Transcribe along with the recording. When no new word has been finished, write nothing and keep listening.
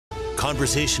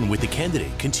Conversation with the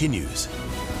Candidate continues.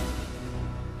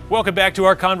 Welcome back to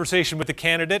our conversation with the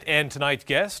candidate and tonight's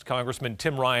guest, Congressman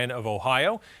Tim Ryan of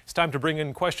Ohio. It's time to bring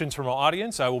in questions from our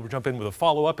audience. I will jump in with a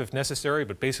follow-up if necessary,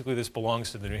 but basically this belongs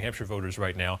to the New Hampshire voters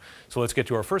right now. So let's get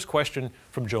to our first question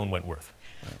from Joan Wentworth.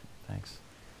 Right, thanks.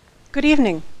 Good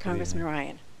evening, Congressman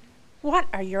Ryan. What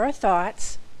are your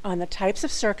thoughts on the types of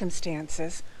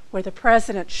circumstances where the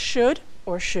president should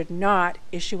or should not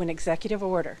issue an executive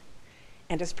order?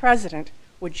 And as president,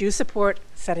 would you support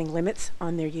setting limits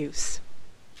on their use?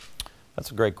 That's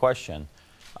a great question.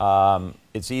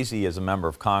 It's easy as a member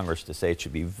of Congress to say it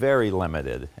should be very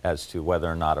limited as to whether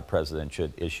or not a president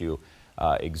should issue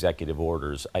executive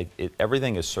orders.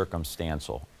 Everything is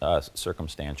circumstantial.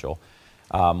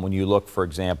 When you look, for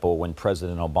example, when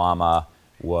President Obama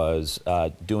was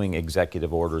doing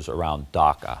executive orders around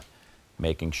DACA,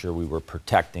 making sure we were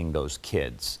protecting those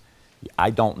kids,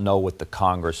 I don't know what the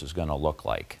Congress is going to look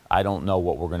like. I don't know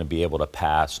what we're going to be able to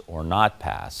pass or not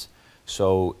pass.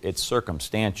 So it's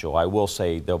circumstantial. I will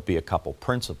say there'll be a couple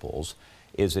principles.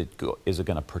 Is it going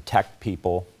to protect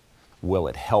people? Will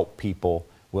it help people?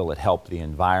 Will it help the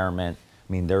environment?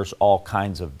 I mean, there's all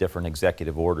kinds of different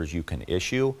executive orders you can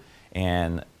issue.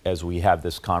 And as we have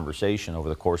this conversation over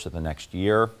the course of the next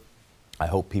year, I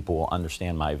hope people will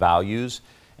understand my values.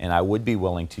 And I would be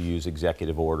willing to use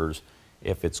executive orders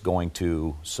if it's going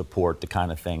to support the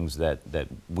kind of things that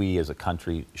we as a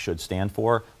country should stand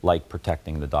for, like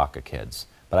protecting the DACA kids.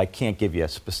 But I can't give you a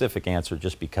specific answer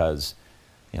just because,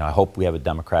 you know, I hope we have a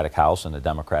Democratic House and a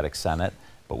Democratic Senate,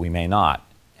 but we may not.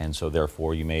 And so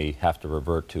therefore you may have to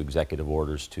revert to executive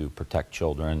orders to protect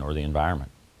children or the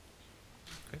environment.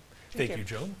 Okay. Thank you,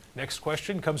 Joan. Next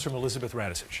question comes from Elizabeth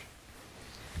Radisich.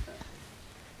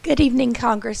 Good evening,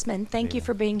 Congressman. Thank you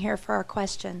for being here for our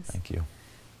questions. Thank you.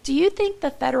 Do you think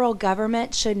the federal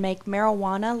government should make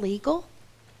marijuana legal?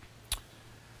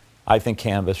 I think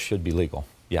cannabis should be legal,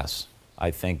 yes. I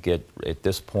think at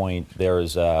this point there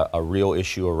is a real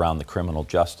issue around the criminal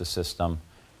justice system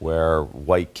where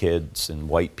white kids and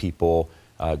white people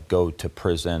go to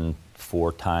prison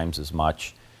 4 times as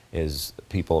much as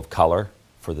people of color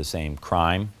for the same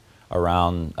crime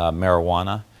around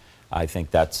marijuana. I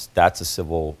think that's a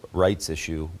civil rights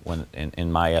issue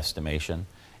in my estimation.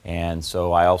 And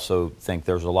so I also think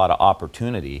there's a lot of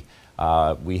opportunity.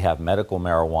 We have medical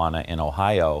marijuana in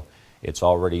Ohio. It's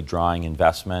already drawing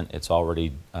investment. It's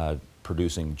already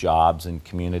producing jobs in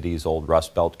communities, old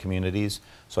Rust Belt communities.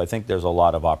 So I think there's a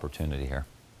lot of opportunity here.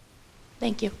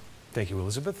 Thank you. Thank you,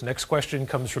 Elizabeth. Next question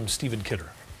comes from Stephen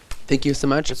Kidder. Thank you so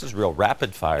much. This is real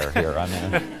rapid fire here. I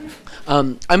mean,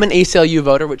 I'm an ACLU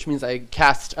voter, which means I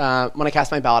cast when I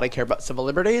cast my ballot, I care about civil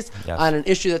liberties. Yes. And an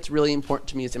issue that's really important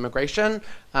to me is immigration.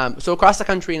 So across the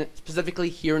country, and specifically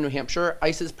here in New Hampshire,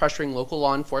 ICE is pressuring local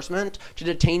law enforcement to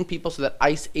detain people so that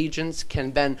ICE agents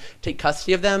can then take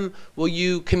custody of them. Will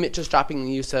you commit to stopping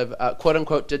the use of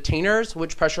quote-unquote detainers,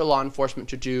 which pressure law enforcement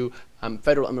to do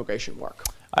federal immigration work?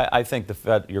 I think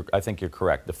I think you're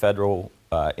correct. The federal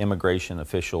immigration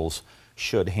officials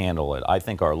should handle it. I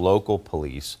think our local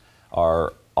police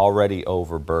are already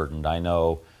overburdened. I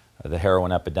know the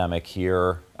heroin epidemic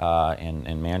here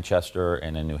in Manchester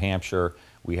and in New Hampshire.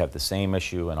 We have the same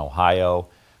issue in Ohio.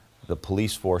 The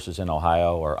police forces in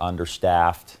Ohio are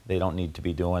understaffed. They don't need to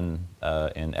be doing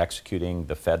and executing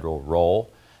the federal role.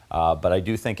 But I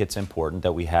do think it's important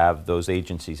that we have those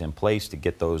agencies in place to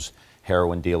get those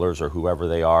heroin dealers or whoever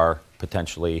they are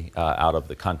potentially out of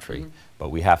the country. But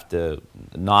we have to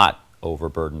not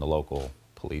overburden the local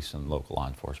police and local law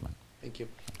enforcement. Thank you.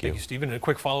 Thank you, Stephen. And a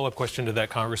quick follow-up question to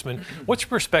that, Congressman. What's your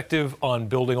perspective on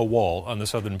building a wall on the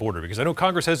southern border? Because I know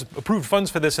Congress has approved funds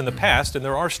for this in the past, and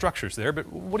there are structures there,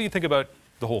 but what do you think about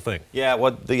the whole thing? Yeah,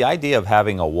 well, the idea of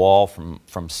having a wall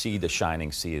from sea to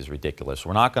shining sea is ridiculous.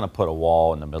 We're not going to put a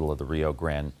wall in the middle of the Rio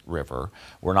Grande River.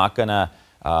 We're not going to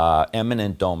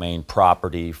eminent domain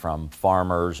property from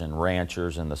farmers and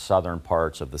ranchers in the southern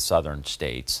parts of the southern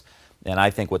states. And I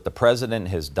think what the president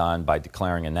has done by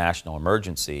declaring a national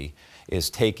emergency is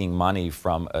taking money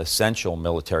from essential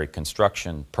military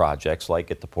construction projects like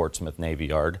at the Portsmouth Navy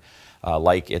Yard,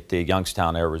 like at the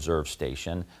Youngstown Air Reserve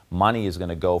Station. Money is going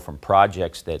to go from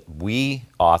projects that we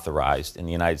authorized in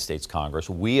the United States Congress,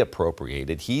 we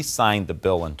appropriated, he signed the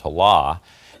bill into law,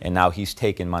 and now he's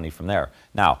taken money from there.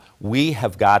 Now, we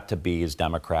have got to be, as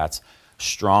Democrats,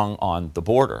 strong on the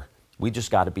border. We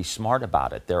just got to be smart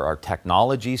about it. There are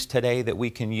technologies today that we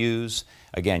can use.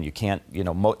 Again, you can't,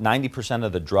 90%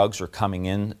 of the drugs are coming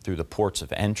in through the ports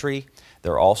of entry.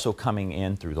 They're also coming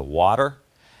in through the water.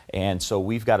 And so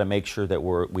we've got to make sure that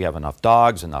we have enough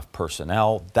dogs, enough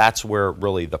personnel. That's where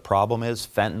really the problem is.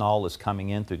 Fentanyl is coming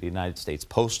in through the United States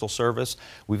Postal Service.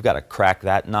 We've got to crack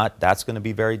that nut. That's going to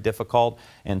be very difficult.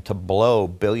 And to blow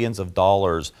billions of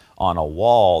dollars on a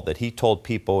wall that he told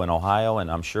people in Ohio and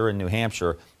I'm sure in New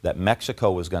Hampshire that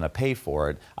Mexico was going to pay for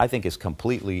it, I think is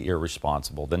completely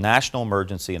irresponsible. The national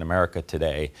emergency in America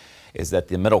today is that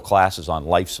the middle class is on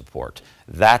life support.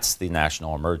 That's the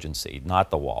national emergency,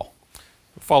 not the wall.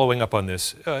 Following up on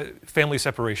this, family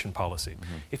separation policy.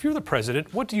 If you're the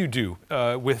president, what do you do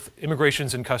with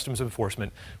Immigrations and Customs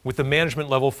Enforcement, with the management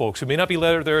level folks who may not be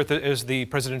there as the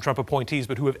President Trump appointees,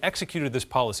 but who have executed this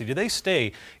policy? Do they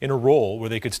stay in a role where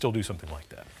they could still do something like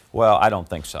that? Well, I don't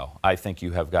think so. I think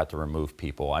you have got to remove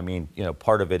people. I mean, you know,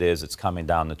 part of it is it's coming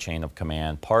down the chain of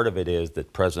command. Part of it is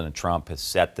that President Trump has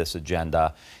set this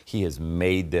agenda. He has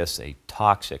made this a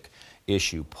toxic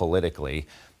issue politically,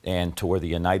 and to where the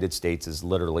United States is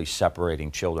literally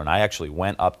separating children. I actually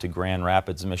went up to Grand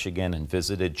Rapids, Michigan, and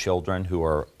visited children who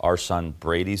are our son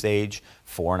Brady's age,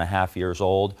 4.5 years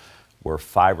old, where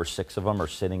 5 or 6 of them are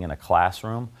sitting in a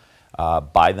classroom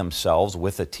by themselves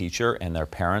with a teacher, and their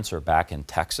parents are back in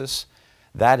Texas.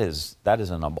 That is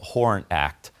an abhorrent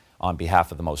act on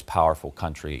behalf of the most powerful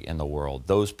country in the world.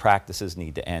 Those practices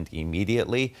need to end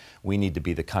immediately. We need to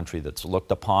be the country that's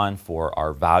looked upon for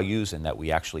our values and that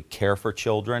we actually care for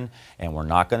children, and we're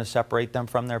not going to separate them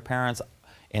from their parents.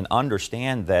 And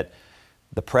understand that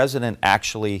the president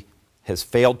actually has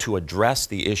failed to address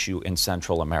the issue in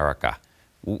Central America.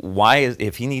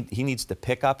 If he needs to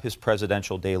pick up his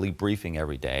presidential daily briefing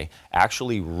every day,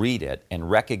 actually read it,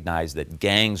 and recognize that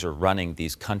gangs are running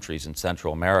these countries in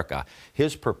Central America.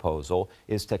 His proposal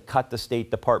is to cut the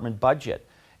State Department budget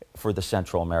for the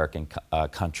Central American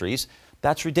countries.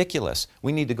 That's ridiculous.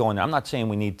 We need to go in there. I'm not saying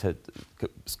we need to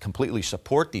completely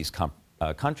support these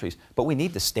countries, but we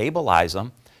need to stabilize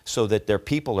them so that their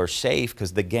people are safe,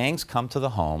 because the gangs come to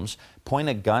the homes, point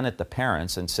a gun at the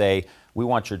parents and say, we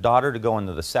want your daughter to go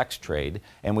into the sex trade,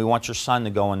 and we want your son to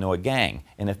go into a gang.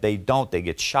 And if they don't, they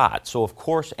get shot. So of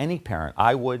course, any parent,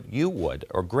 I would, you would,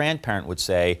 or grandparent would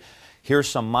say, here's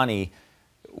some money,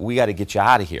 we got to get you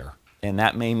out of here. And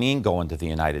that may mean going to the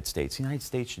United States. The United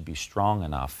States should be strong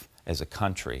enough as a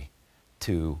country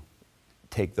to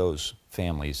take those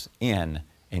families in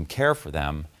and care for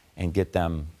them and get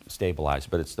them stabilized.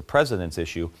 But it's the president's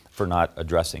issue for not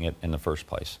addressing it in the first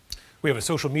place. We have a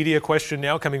social media question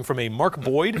now coming from a Mark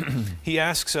Boyd. He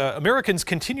asks, Americans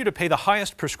continue to pay the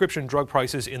highest prescription drug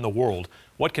prices in the world.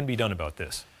 What can be done about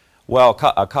this? Well,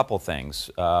 a couple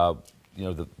things. You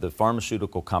know, the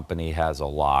pharmaceutical company has a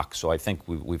lock, so I think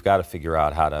we've got to figure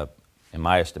out how to, in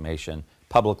my estimation,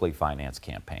 publicly finance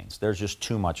campaigns. There's just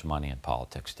too much money in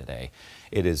politics today.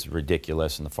 It is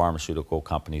ridiculous, and the pharmaceutical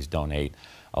companies donate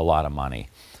a lot of money.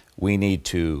 We need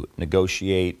to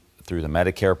negotiate through the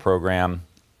Medicare program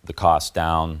the cost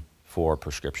down for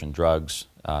prescription drugs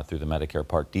through the Medicare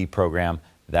Part D program.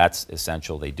 That's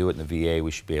essential. They do it in the VA.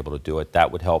 We should be able to do it.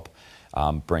 That would help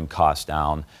bring costs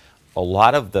down. A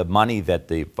lot of the money that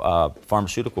the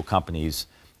pharmaceutical companies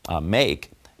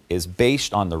make is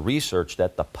based on the research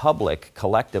that the public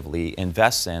collectively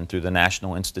invests in through the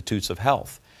National Institutes of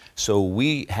Health. So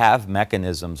we have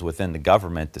mechanisms within the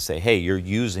government to say, hey, you're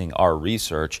using our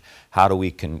research, how do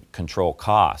we control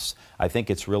costs? I think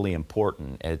it's really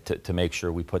important to make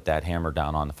sure we put that hammer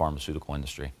down on the pharmaceutical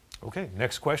industry. Okay,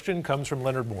 next question comes from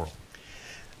Leonard Morrill.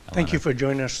 Thank you for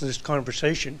joining us in this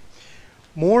conversation.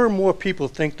 More and more people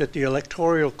think that the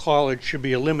Electoral College should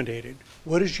be eliminated.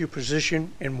 What is your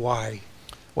position and why?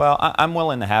 Well, I'm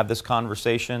willing to have this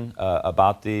conversation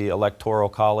about the Electoral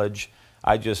College.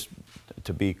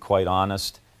 To be quite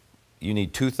honest, you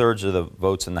need 2/3 of the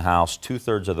votes in the House,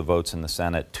 2/3 of the votes in the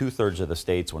Senate, 2/3 of the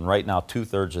states, when right now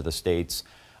 2/3 of the states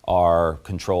are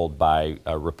controlled by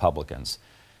Republicans.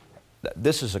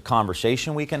 This is a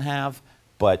conversation we can have,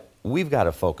 but we've got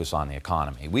to focus on the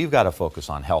economy. We've got to focus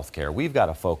on health care. We've got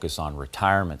to focus on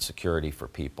retirement security for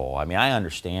people. I mean, I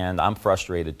understand. I'm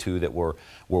frustrated, too, that we're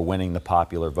winning the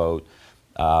popular vote,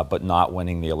 but not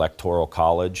winning the Electoral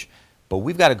College. But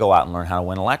we've got to go out and learn how to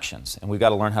win elections, and we've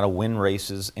got to learn how to win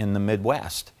races in the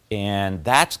Midwest. And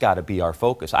that's got to be our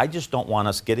focus. I just don't want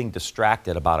us getting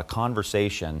distracted about a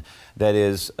conversation that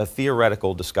is a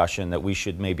theoretical discussion that we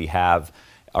should maybe have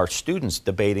our students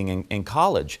debating in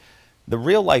college. The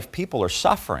real life people are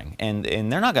suffering, and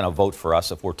they're not going to vote for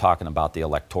us if we're talking about the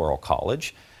Electoral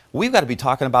College. We've got to be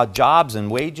talking about jobs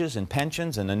and wages and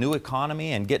pensions and a new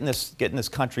economy and getting this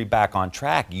country back on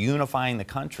track, unifying the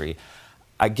country.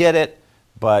 I get it.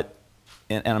 But,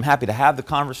 and I'm happy to have the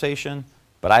conversation,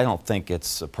 but I don't think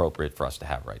it's appropriate for us to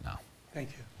have right now. Thank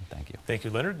you. Thank you. Thank you,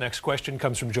 Leonard. Next question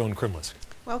comes from Joan Krimlis.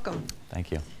 Welcome.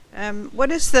 Thank you.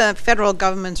 What is the federal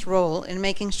government's role in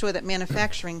making sure that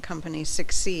manufacturing companies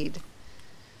succeed?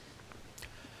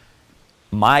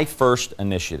 My first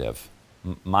initiative,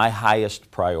 my highest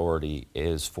priority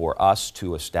is for us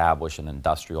to establish an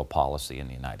industrial policy in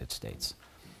the United States.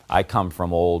 I come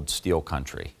from old steel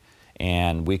country,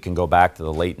 and we can go back to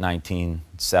the late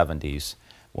 1970s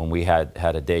when we had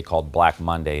a day called Black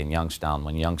Monday in Youngstown,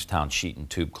 when Youngstown Sheet and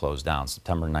Tube closed down,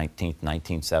 September 19th,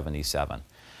 1977.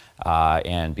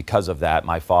 And because of that,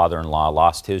 my father-in-law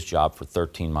lost his job for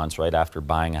 13 months right after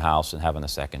buying a house and having a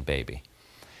second baby.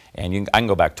 And I can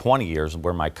go back 20 years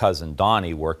where my cousin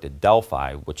Donnie worked at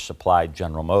Delphi, which supplied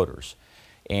General Motors.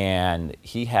 And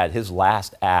he had his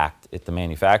last act at the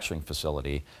manufacturing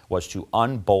facility was to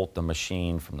unbolt the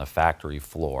machine from the factory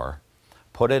floor,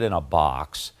 put it in a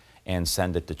box, and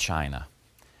send it to China.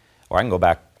 Or I can go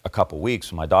back a couple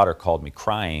weeks when my daughter called me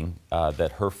crying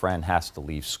that her friend has to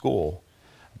leave school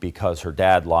because her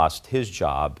dad lost his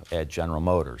job at General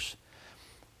Motors.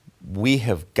 We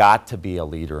have got to be a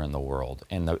leader in the world.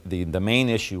 And the main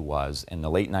issue was, in the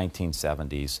late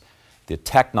 1970s, the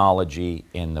technology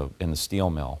in the steel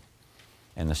mill,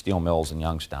 and the steel mills in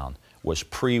Youngstown, was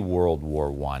pre-World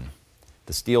War I.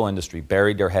 The steel industry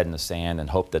buried their head in the sand and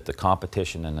hoped that the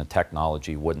competition and the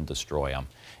technology wouldn't destroy them.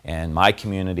 And my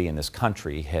community in this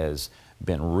country has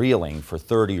been reeling for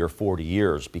 30 or 40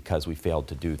 years because we failed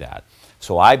to do that.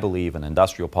 So I believe an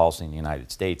industrial policy in the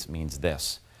United States means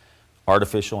this: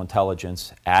 artificial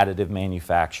intelligence, additive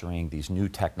manufacturing, these new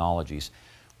technologies.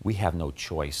 We have no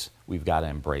choice. We've got to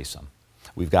embrace them.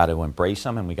 We've got to embrace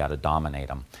them, and we've got to dominate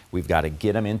them. We've got to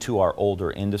get them into our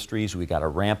older industries. We've got to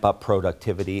ramp up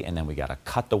productivity, and then we've got to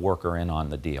cut the worker in on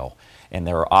the deal. And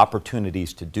there are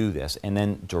opportunities to do this, and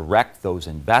then direct those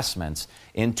investments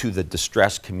into the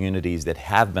distressed communities that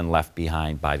have been left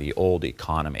behind by the old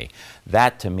economy.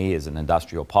 That, to me, is an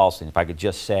industrial policy. And if I could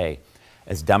just say,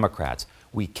 as Democrats,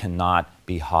 we cannot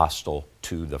be hostile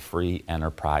to the free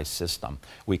enterprise system.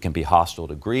 We can be hostile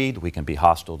to greed, we can be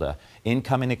hostile to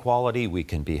income inequality, we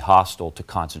can be hostile to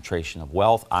concentration of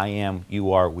wealth. I am,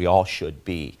 you are, we all should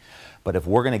be. But if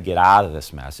we're going to get out of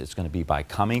this mess, it's going to be by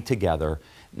coming together,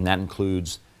 and that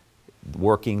includes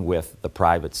working with the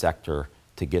private sector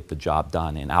to get the job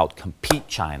done and outcompete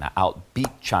China,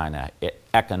 outbeat China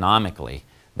economically.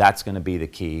 That's going to be the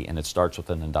key, and it starts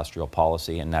with an industrial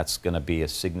policy, and that's going to be a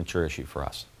signature issue for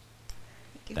us.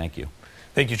 Thank you.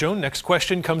 Thank you, Joan. Next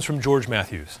question comes from George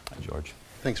Matthews. Hi, George.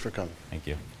 Thanks for coming. Thank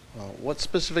you. What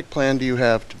specific plan do you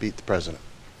have to beat the president?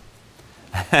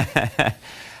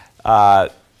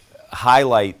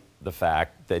 Highlight the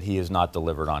fact that he has not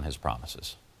delivered on his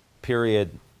promises.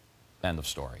 Period. End of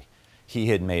story. He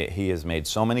has made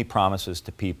so many promises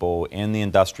to people in the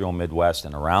industrial Midwest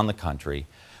and around the country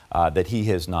that he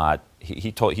has not.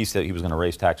 He said he was going to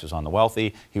raise taxes on the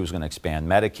wealthy. He was going to expand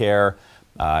Medicare.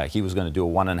 He was going to do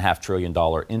a $1.5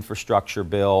 trillion infrastructure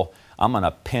bill. I'm going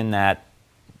to pin that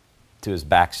to his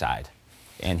backside,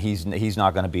 and he's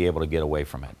not going to be able to get away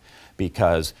from it,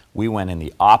 because we went in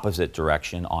the opposite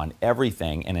direction on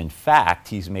everything. And in fact,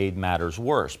 he's made matters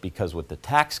worse, because with the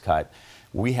tax cut,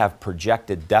 we have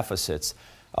projected deficits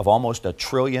of almost $1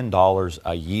 trillion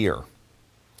a year,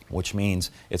 which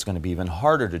means it's going to be even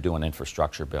harder to do an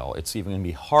infrastructure bill. It's even going to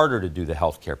be harder to do the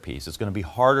healthcare piece. It's going to be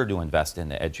harder to invest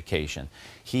in education.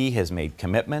 He has made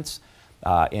commitments,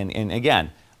 and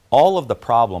again, all of the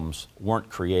problems weren't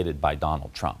created by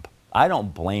Donald Trump. I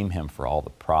don't blame him for all the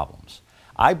problems.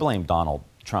 I blame Donald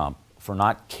Trump for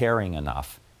not caring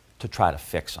enough to try to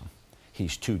fix them.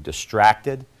 He's too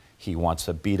distracted. He wants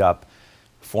to beat up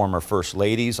former first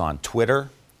ladies on Twitter.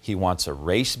 He wants a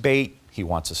race bait. He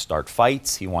wants to start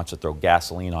fights. He wants to throw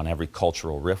gasoline on every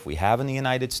cultural rift we have in the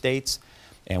United States.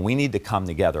 And we need to come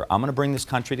together. I'm going to bring this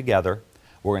country together.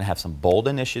 We're going to have some bold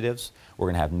initiatives. We're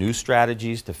going to have new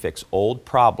strategies to fix old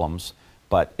problems.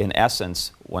 But in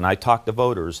essence, when I talk to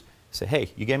voters, I say,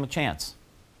 hey, you gave him a chance.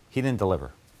 He didn't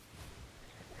deliver.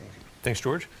 Thanks,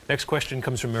 George. Next question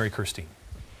comes from Mary Kirstein.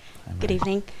 Good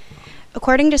evening.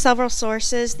 According to several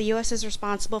sources, the U.S. is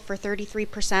responsible for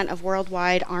 33% of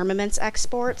worldwide armaments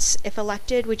exports. If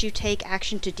elected, would you take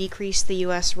action to decrease the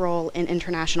U.S. role in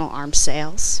international arms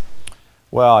sales?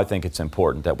 Well, I think it's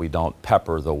important that we don't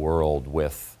pepper the world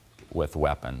with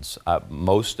weapons.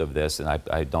 Most of this, and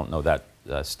I don't know that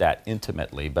stat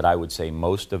intimately, but I would say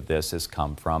most of this has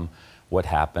come from what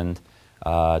happened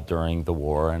during the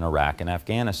war in Iraq and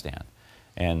Afghanistan.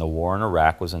 And the war in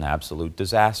Iraq was an absolute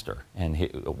disaster.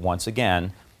 And once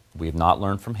again, we have not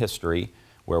learned from history,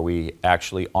 where we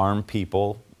actually arm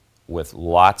people with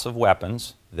lots of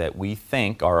weapons that we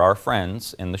think are our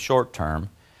friends in the short term,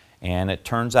 And it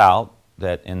turns out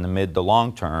that in the mid to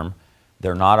long term,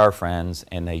 they're not our friends,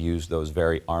 and they use those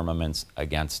very armaments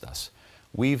against us.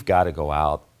 We've got to go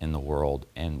out in the world,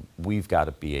 and we've got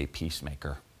to be a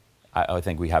peacemaker. I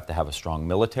think we have to have a strong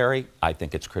military. I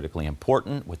think it's critically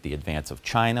important with the advance of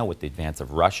China, with the advance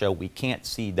of Russia. We can't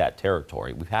cede that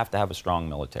territory. We have to have a strong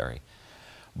military.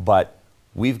 But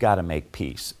we've got to make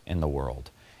peace in the world.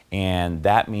 And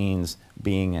that means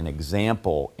being an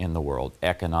example in the world,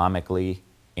 economically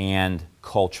and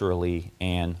culturally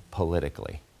and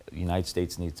politically. The United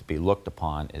States needs to be looked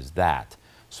upon as that.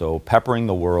 So peppering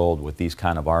the world with these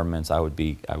kind of armaments, I would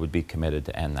be committed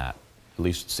to end that, at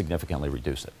least significantly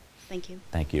reduce it. Thank you.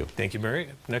 Thank you. Thank you, Mary.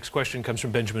 Next question comes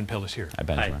from Benjamin Pelletier. Hi,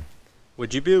 Benjamin. Hi.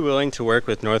 Would you be willing to work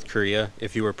with North Korea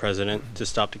if you were president to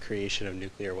stop the creation of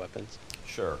nuclear weapons?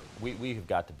 Sure. We have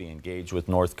got to be engaged with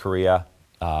North Korea.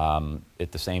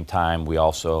 At the same time, we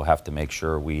also have to make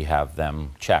sure we have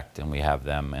them checked and we have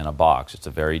them in a box. It's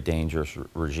a very dangerous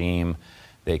regime.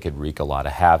 They could wreak a lot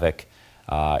of havoc,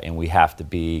 and we have to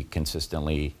be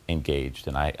consistently engaged.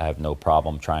 And I have no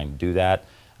problem trying to do that.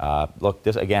 Look,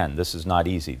 this is not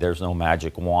easy. There's no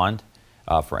magic wand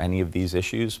for any of these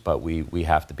issues, but we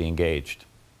have to be engaged.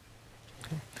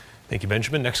 Thank you,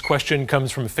 Benjamin. Next question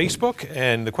comes from Facebook,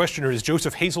 and the questioner is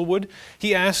Joseph Hazelwood.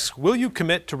 He asks, will you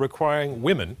commit to requiring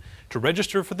women to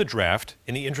register for the draft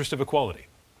in the interest of equality?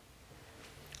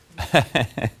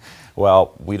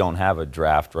 Well, we don't have a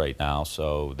draft right now,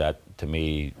 so that, to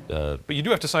me... but you do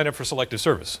have to sign up for selective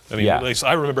service. I mean, yeah. At least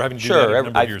I remember having to do that a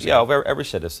number of years ago. Yeah, every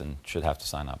citizen should have to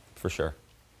sign up, for sure.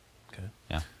 Okay.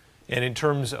 Yeah. And in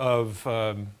terms of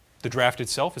the draft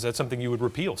itself, is that something you would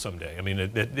repeal someday? I mean,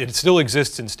 it still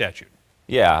exists in statute.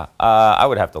 Yeah, I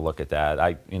would have to look at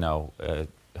that.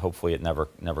 Hopefully it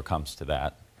never comes to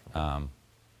that.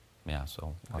 Yeah,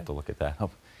 so I'll have to look at that.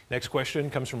 Next question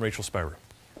comes from Rachel Spira.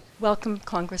 Welcome,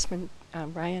 Congressman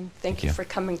Ryan. Thank you for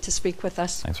coming to speak with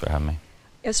us. Thanks for having me.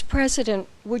 As president,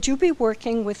 would you be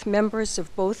working with members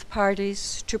of both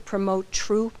parties to promote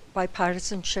true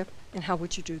bipartisanship, and how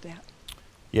would you do that?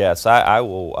 Yes, I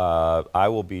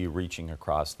will be reaching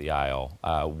across the aisle.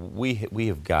 We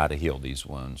have got to heal these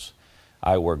wounds.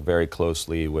 I work very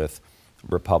closely with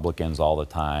Republicans all the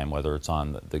time, whether it's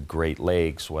on the Great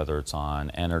Lakes, whether it's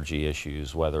on energy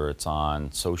issues, whether it's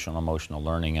on social and emotional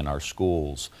learning in our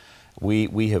schools.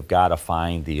 We have got to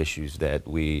find the issues that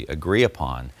we agree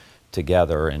upon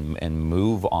together and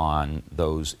move on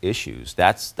those issues.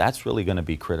 That's really going to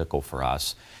be critical for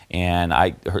us. And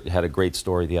I had a great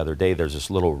story the other day. There's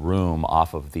this little room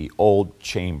off of the old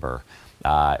chamber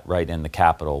right in the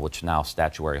Capitol, which is now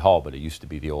Statuary Hall, but it used to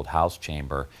be the old House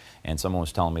chamber. And someone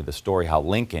was telling me the story how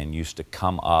Lincoln used to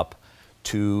come up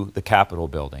to the Capitol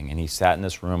building, and he sat in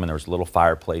this room, and there was a little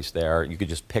fireplace there. You could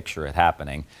just picture it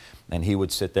happening. And he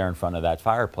would sit there in front of that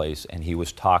fireplace, and he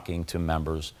was talking to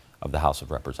members of the House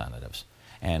of Representatives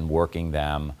and working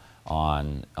them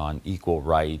on equal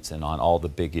rights and on all the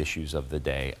big issues of the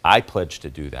day. I pledge to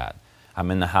do that.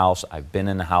 I'm in the House. I've been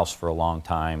in the House for a long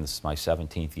time. This is my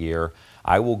 17th year.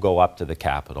 I will go up to the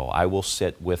Capitol. I will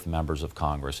sit with members of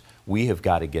Congress. We have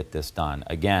got to get this done.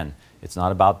 Again, it's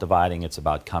not about dividing. It's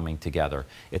about coming together.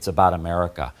 It's about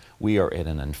America. We are at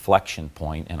an inflection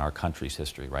point in our country's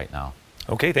history right now.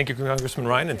 Okay, thank you, Congressman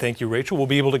Ryan, and thank you, Rachel. We'll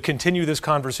be able to continue this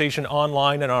conversation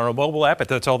online and on our mobile app, but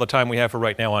that's all the time we have for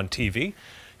right now on TV.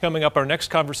 Coming up, our next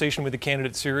conversation with the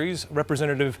candidate series,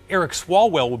 Representative Eric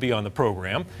Swalwell will be on the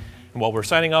program. And while we're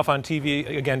signing off on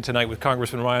TV again tonight with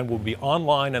Congressman Ryan, we'll be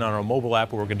online and on our mobile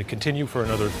app, where we're going to continue for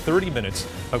another 30 minutes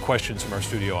of questions from our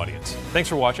studio audience. Thanks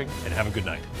for watching, and have a good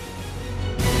night.